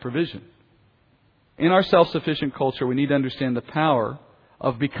make that provision. In our self-sufficient culture, we need to understand the power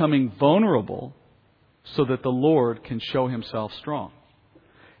of becoming vulnerable so that the Lord can show Himself strong.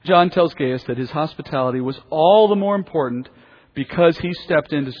 John tells Gaius that his hospitality was all the more important because he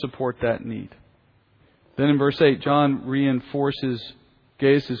stepped in to support that need. Then in verse 8, John reinforces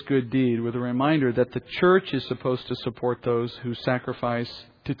Gaius' good deed with a reminder that the church is supposed to support those who sacrifice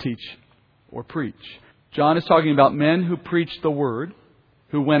to teach or preach. John is talking about men who preached the Word,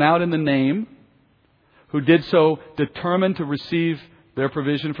 who went out in the name, who did so determined to receive their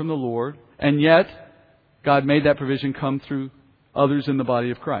provision from the Lord, and yet God made that provision come through others in the body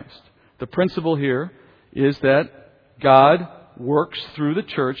of Christ. The principle here is that God works through the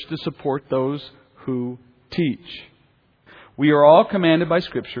church to support those who teach. We are all commanded by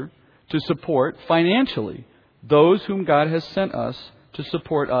Scripture to support financially those whom God has sent us to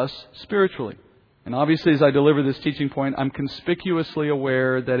support us spiritually. And obviously, as I deliver this teaching point, I'm conspicuously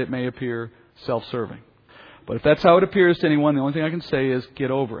aware that it may appear self-serving. But if that's how it appears to anyone, the only thing I can say is get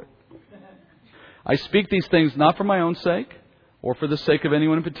over it. I speak these things not for my own sake or for the sake of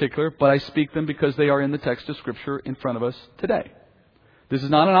anyone in particular, but I speak them because they are in the text of Scripture in front of us today. This is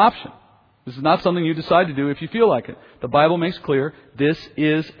not an option. This is not something you decide to do if you feel like it. The Bible makes clear this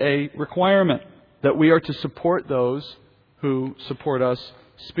is a requirement, that we are to support those who support us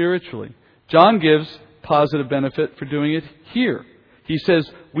spiritually. John gives positive benefit for doing it here. He says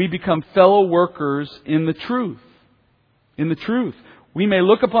we become fellow workers in the truth. In the truth. We may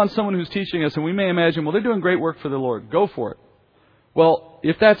look upon someone who's teaching us and we may imagine, well, they're doing great work for the Lord. Go for it. Well,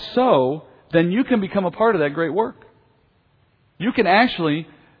 if that's so, then you can become a part of that great work. You can actually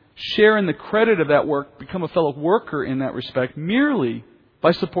share in the credit of that work, become a fellow worker in that respect, merely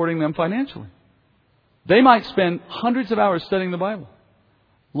by supporting them financially. They might spend hundreds of hours studying the Bible,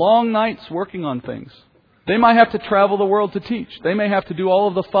 long nights working on things, They might have to travel the world to teach. They may have to do all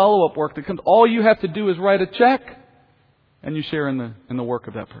of the follow-up work that comes. All you have to do is write a check, and you share in the work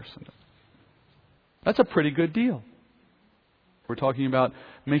of that person. That's a pretty good deal. We're talking about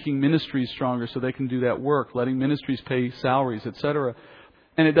making ministries stronger so they can do that work, letting ministries pay salaries, etc.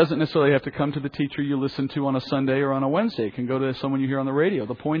 And it doesn't necessarily have to come to the teacher you listen to on a Sunday or on a Wednesday. It can go to someone you hear on the radio.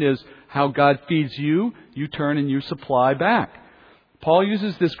 The point is, how God feeds you, you turn and you supply back. Paul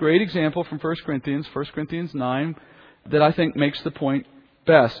uses this great example from 1 Corinthians 9, that I think makes the point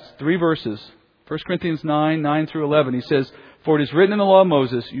best. 3 verses. 1 Corinthians 9 through 11. He says, "For it is written in the law of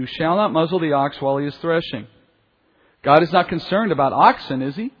Moses, you shall not muzzle the ox while he is threshing." God is not concerned about oxen,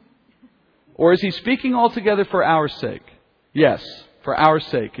 is He? Or is He speaking altogether for our sake? Yes, for our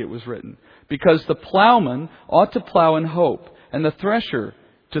sake it was written. Because the plowman ought to plow in hope, and the thresher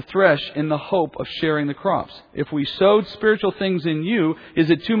to thresh in the hope of sharing the crops. If we sowed spiritual things in you,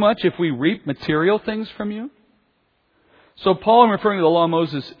 is it too much if we reap material things from you? So Paul, in referring to the law of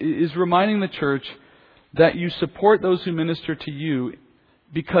Moses, is reminding the church that you support those who minister to you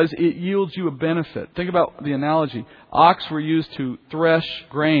because it yields you a benefit. Think about the analogy. Ox were used to thresh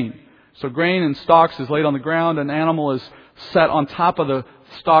grain. So grain in stalks is laid on the ground. An animal is set on top of the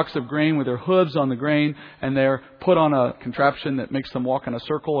stalks of grain with their hooves on the grain, and they're put on a contraption that makes them walk in a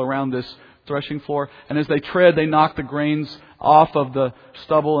circle around this threshing floor. And as they tread, they knock the grains off of the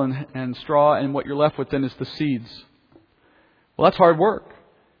stubble and straw, and what you're left with then is the seeds. Well, that's hard work.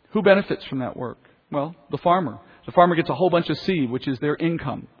 Who benefits from that work? Well, the farmer. The farmer gets a whole bunch of seed, which is their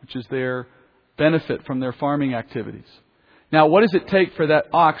income, which is their benefit from their farming activities. Now, what does it take for that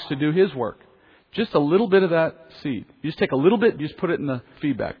ox to do his work? Just a little bit of that seed. You just take a little bit, you just put it in the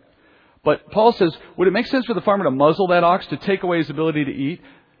feedback. But Paul says, would it make sense for the farmer to muzzle that ox, to take away his ability to eat?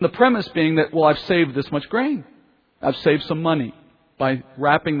 The premise being that, well, I've saved this much grain. I've saved some money by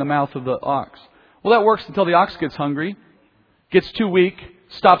wrapping the mouth of the ox. Well, that works until the ox gets hungry, gets too weak,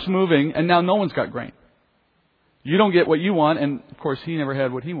 stops moving, and now no one's got grain. You don't get what you want, and of course he never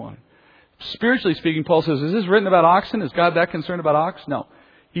had what he wanted. Spiritually speaking, Paul says, is this written about oxen? Is God that concerned about ox? No.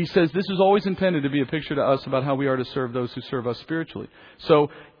 He says this is always intended to be a picture to us about how we are to serve those who serve us spiritually. So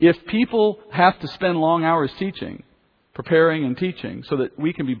if people have to spend long hours teaching, preparing and teaching so that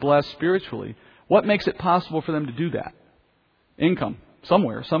we can be blessed spiritually, what makes it possible for them to do that? Income.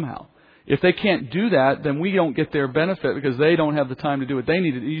 Somewhere, somehow. If they can't do that, then we don't get their benefit because they don't have the time to do what they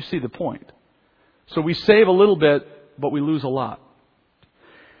need to do. You see the point. So we save a little bit, but we lose a lot.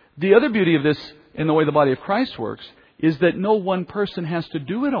 The other beauty of this, in the way the body of Christ works, is that no one person has to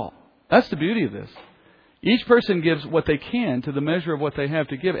do it all. That's the beauty of this. Each person gives what they can to the measure of what they have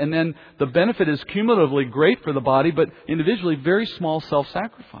to give. And then the benefit is cumulatively great for the body, but individually very small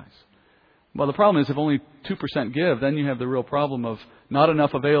self-sacrifice. Well, the problem is if only 2% give, then you have the real problem of not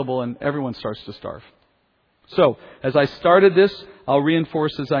enough available and everyone starts to starve. So, as I started this, I'll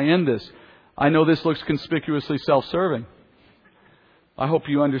reinforce as I end this. I know this looks conspicuously self-serving. I hope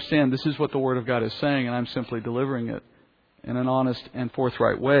you understand this is what the Word of God is saying, and I'm simply delivering it in an honest and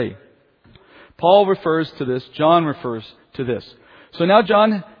forthright way. Paul refers to this. John refers to this. So now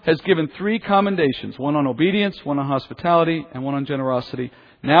John has given 3 commendations, one on obedience, one on hospitality, and one on generosity.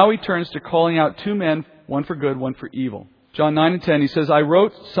 Now he turns to calling out 2 men, one for good, one for evil. John 9 and 10, he says, I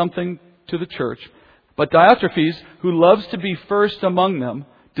wrote something to the church, but Diotrephes, who loves to be first among them,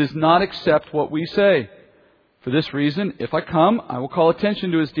 does not accept what we say. For this reason, if I come, I will call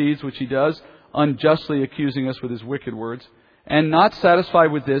attention to his deeds, which he does, unjustly accusing us with his wicked words. And not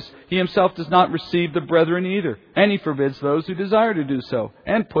satisfied with this, he himself does not receive the brethren either. And he forbids those who desire to do so,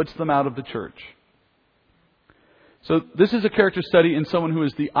 and puts them out of the church. So this is a character study in someone who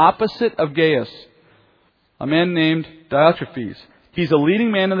is the opposite of Gaius, a man named Diotrephes. He's a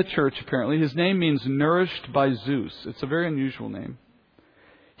leading man in the church, apparently. His name means nourished by Zeus. It's a very unusual name.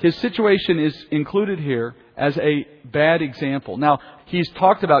 His situation is included here as a bad example. Now, he's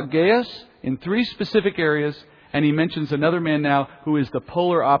talked about Gaius in 3 specific areas, and he mentions another man now who is the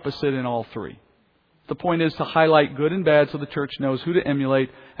polar opposite in all 3. The point is to highlight good and bad so the church knows who to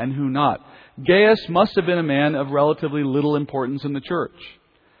emulate and who not. Gaius must have been a man of relatively little importance in the church.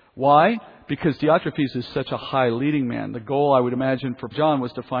 Why? Because Diotrephes is such a high leading man. The goal, I would imagine, for John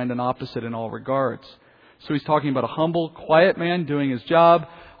was to find an opposite in all regards. So he's talking about a humble, quiet man doing his job,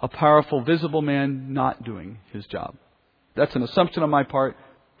 a powerful, visible man not doing his job. That's an assumption on my part,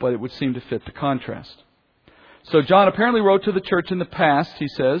 but it would seem to fit the contrast. So John apparently wrote to the church in the past, he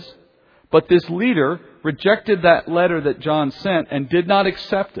says, but this leader rejected that letter that John sent and did not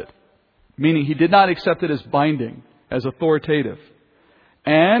accept it. Meaning he did not accept it as binding, as authoritative.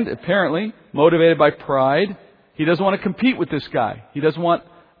 And apparently, motivated by pride, he doesn't want to compete with this guy. He doesn't want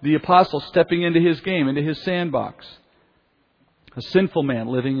the apostle stepping into his game, into his sandbox. A sinful man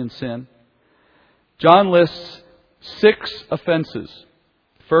living in sin. John lists 6 offenses.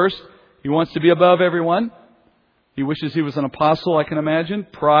 First, he wants to be above everyone. He wishes he was an apostle, I can imagine.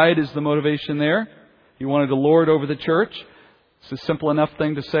 Pride is the motivation there. He wanted to lord over the church. It's a simple enough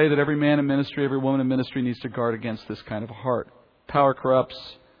thing to say that every man in ministry, every woman in ministry needs to guard against this kind of a heart. Power corrupts,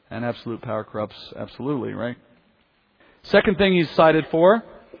 and absolute power corrupts absolutely, right? Second thing he's cited for,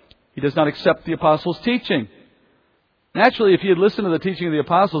 he does not accept the apostles' teaching. Naturally, if he had listened to the teaching of the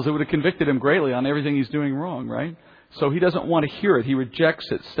apostles, it would have convicted him greatly on everything he's doing wrong, right? So he doesn't want to hear it. He rejects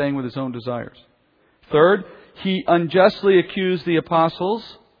it, staying with his own desires. Third, he unjustly accused the apostles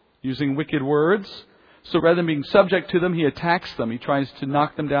using wicked words. So rather than being subject to them, he attacks them. He tries to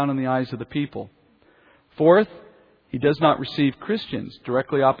knock them down in the eyes of the people. Fourth, he does not receive Christians,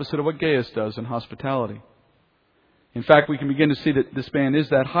 directly opposite of what Gaius does in hospitality. In fact, we can begin to see that this man is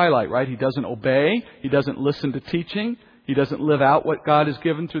that highlight, right? He doesn't obey. He doesn't listen to teaching. He doesn't live out what God has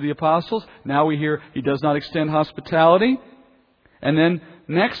given through the apostles. Now we hear he does not extend hospitality. And then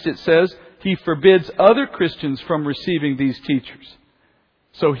next it says he forbids other Christians from receiving these teachers.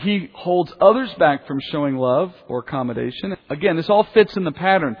 So he holds others back from showing love or accommodation. Again, this all fits in the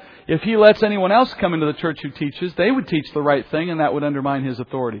pattern. If he lets anyone else come into the church who teaches, they would teach the right thing, and that would undermine his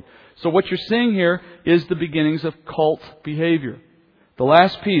authority. So what you're seeing here is the beginnings of cult behavior. The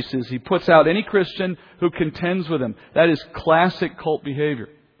last piece is he puts out any Christian who contends with him. That is classic cult behavior.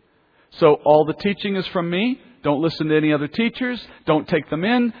 So all the teaching is from me. Don't listen to any other teachers. Don't take them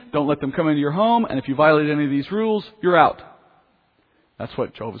in. Don't let them come into your home. And if you violate any of these rules, you're out. That's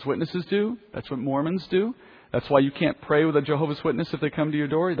what Jehovah's Witnesses do. That's what Mormons do. That's why you can't pray with a Jehovah's Witness if they come to your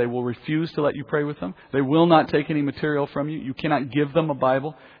door. They will refuse to let you pray with them. They will not take any material from you. You cannot give them a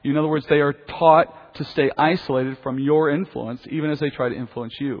Bible. In other words, they are taught to stay isolated from your influence, even as they try to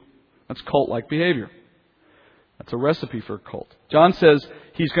influence you. That's cult-like behavior. That's a recipe for a cult. John says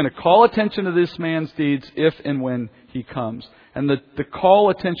he's going to call attention to this man's deeds if and when he comes. And the call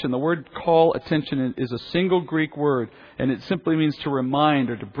attention, the word call attention is a single Greek word, and it simply means to remind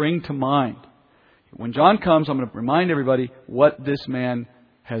or to bring to mind. When John comes, I'm going to remind everybody what this man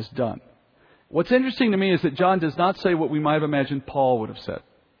has done. What's interesting to me is that John does not say what we might have imagined Paul would have said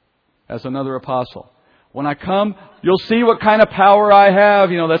as another apostle. When I come, you'll see what kind of power I have.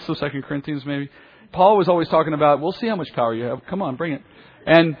 That's the 2 Corinthians maybe. Paul was always talking about, we'll see how much power you have. Come on, bring it.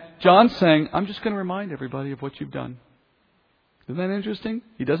 And John's saying, I'm just going to remind everybody of what you've done. Isn't that interesting?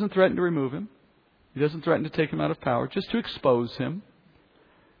 He doesn't threaten to remove him. He doesn't threaten to take him out of power, just to expose him.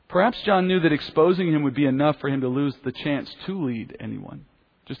 Perhaps John knew that exposing him would be enough for him to lose the chance to lead anyone,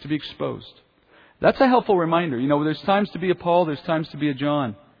 just to be exposed. That's a helpful reminder. There's times to be a Paul, there's times to be a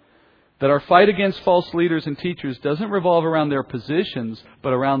John. That our fight against false leaders and teachers doesn't revolve around their positions,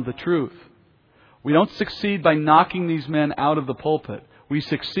 but around the truth. We don't succeed by knocking these men out of the pulpit. We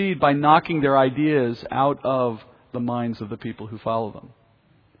succeed by knocking their ideas out of the minds of the people who follow them.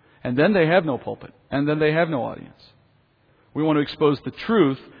 And then they have no pulpit. And then they have no audience. We want to expose the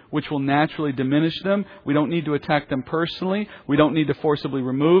truth, which will naturally diminish them. We don't need to attack them personally. We don't need to forcibly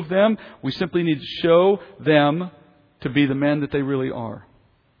remove them. We simply need to show them to be the men that they really are.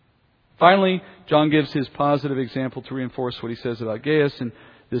 Finally, John gives his positive example to reinforce what he says about Gaius and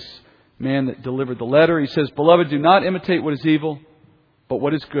this man that delivered the letter. He says, Beloved, do not imitate what is evil, but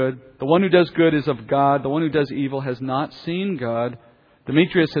what is good. The one who does good is of God. The one who does evil has not seen God.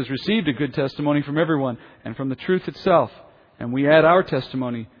 Demetrius has received a good testimony from everyone and from the truth itself. And we add our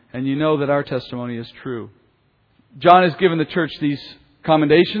testimony, and you know that our testimony is true. John has given the church these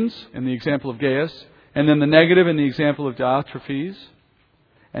commendations in the example of Gaius, and then the negative in the example of Diotrephes.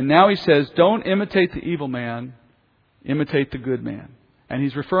 And now he says, don't imitate the evil man, imitate the good man. And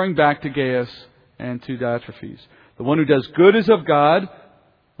he's referring back to Gaius and to Diotrephes. The one who does good is of God,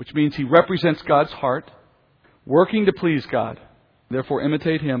 which means he represents God's heart, working to please God. Therefore,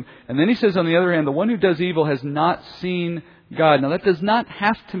 imitate him. And then he says, on the other hand, the one who does evil has not seen God. Now, that does not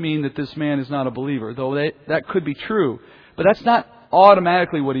have to mean that this man is not a believer, though that could be true. But that's not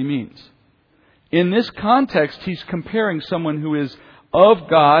automatically what he means. In this context, he's comparing someone who is of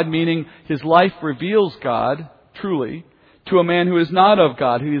God, meaning his life reveals God, truly, to a man who is not of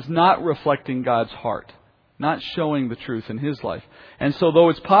God, who is not reflecting God's heart, not showing the truth in his life. And so though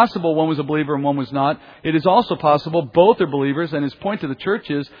it's possible one was a believer and one was not, it is also possible both are believers. And his point to the church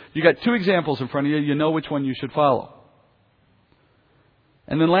is, you got two examples in front of you, you know which one you should follow.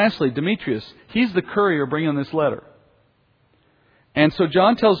 And then lastly, Demetrius, he's the courier bringing this letter. And so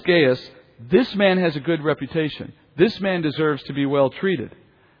John tells Gaius, this man has a good reputation. This man deserves to be well treated.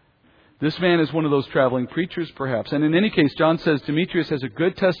 This man is one of those traveling preachers, perhaps. And in any case, John says Demetrius has a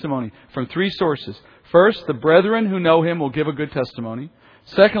good testimony from three sources. First, the brethren who know him will give a good testimony.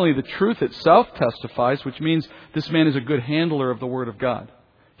 Secondly, the truth itself testifies, which means this man is a good handler of the Word of God.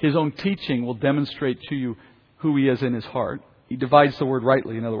 His own teaching will demonstrate to you who he is in his heart. He divides the Word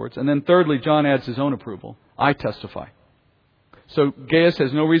rightly, in other words. And then thirdly, John adds his own approval. I testify. So Gaius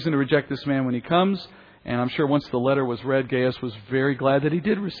has no reason to reject this man when he comes. And I'm sure once the letter was read, Gaius was very glad that he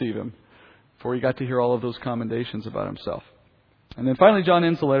did receive him, for he got to hear all of those commendations about himself. And then finally, John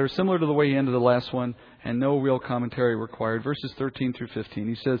ends the letter similar to the way he ended the last one, and no real commentary required. Verses 13 through 15.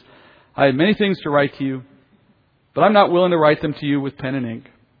 He says, I had many things to write to you, but I'm not willing to write them to you with pen and ink.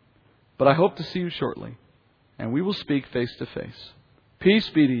 But I hope to see you shortly, and we will speak face to face. Peace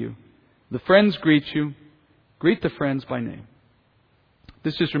be to you. The friends greet you. Greet the friends by name.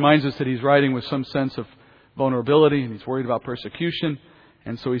 This just reminds us that he's writing with some sense of vulnerability, and he's worried about persecution.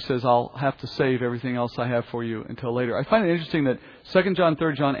 And so he says, I'll have to save everything else I have for you until later. I find it interesting that 2 John,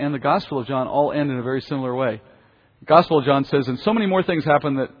 3 John, and the Gospel of John all end in a very similar way. The Gospel of John says, and so many more things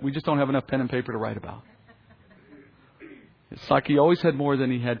happen that we just don't have enough pen and paper to write about. It's like he always had more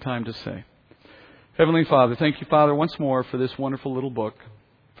than he had time to say. Heavenly Father, thank you, Father, once more for this wonderful little book,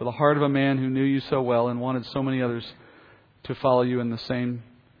 for the heart of a man who knew you so well and wanted so many others to follow you in the same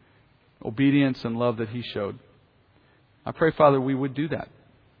obedience and love that he showed. I pray, Father, we would do that.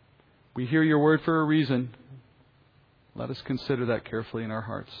 We hear your word for a reason. Let us consider that carefully in our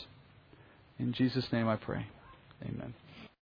hearts. In Jesus' name I pray. Amen.